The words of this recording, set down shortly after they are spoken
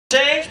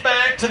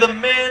to the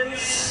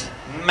men's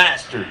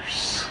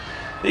masters.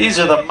 These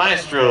are the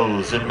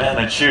maestros in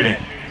mounted shooting.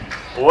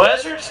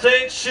 Western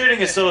States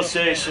Shooting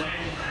Association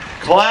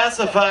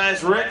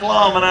classifies Rick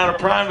Lauman out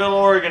of Prineville,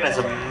 Oregon as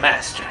a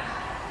master.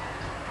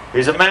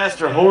 He's a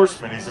master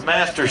horseman. He's a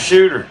master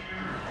shooter.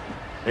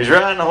 He's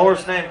riding a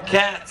horse named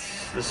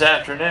Cats this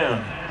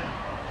afternoon.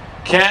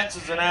 Cats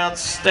is an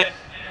outstanding,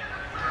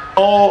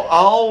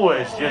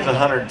 always gives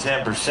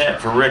 110%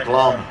 for Rick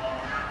Lauman.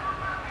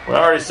 We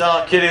already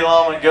saw Kitty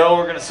Lauman go.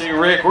 We're going to see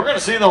Rick. We're going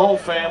to see the whole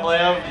family.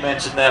 I've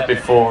mentioned that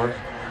before.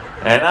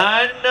 And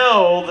I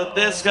know that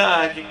this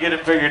guy can get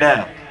it figured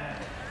out.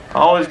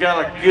 Always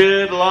got a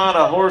good lot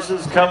of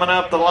horses coming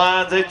up the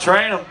lines. They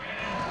train them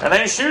and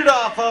they shoot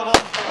off of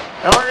them.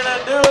 And we're going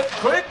to do it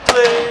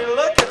quickly.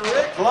 Look at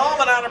Rick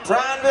Lauman out of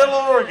Prineville,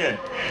 Oregon.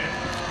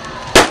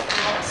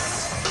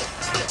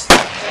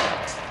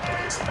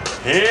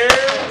 Here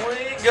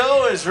we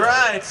go is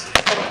right.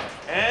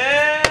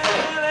 And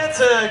it's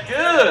a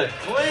good,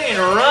 clean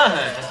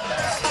run.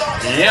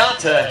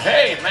 Yelta,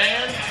 hey,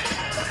 man.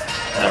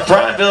 That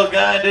Prineville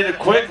guy did it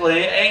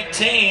quickly.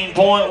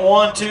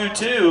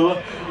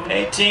 18.122.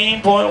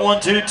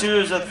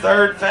 18.122 is the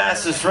third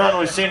fastest run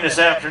we've seen this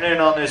afternoon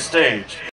on this stage.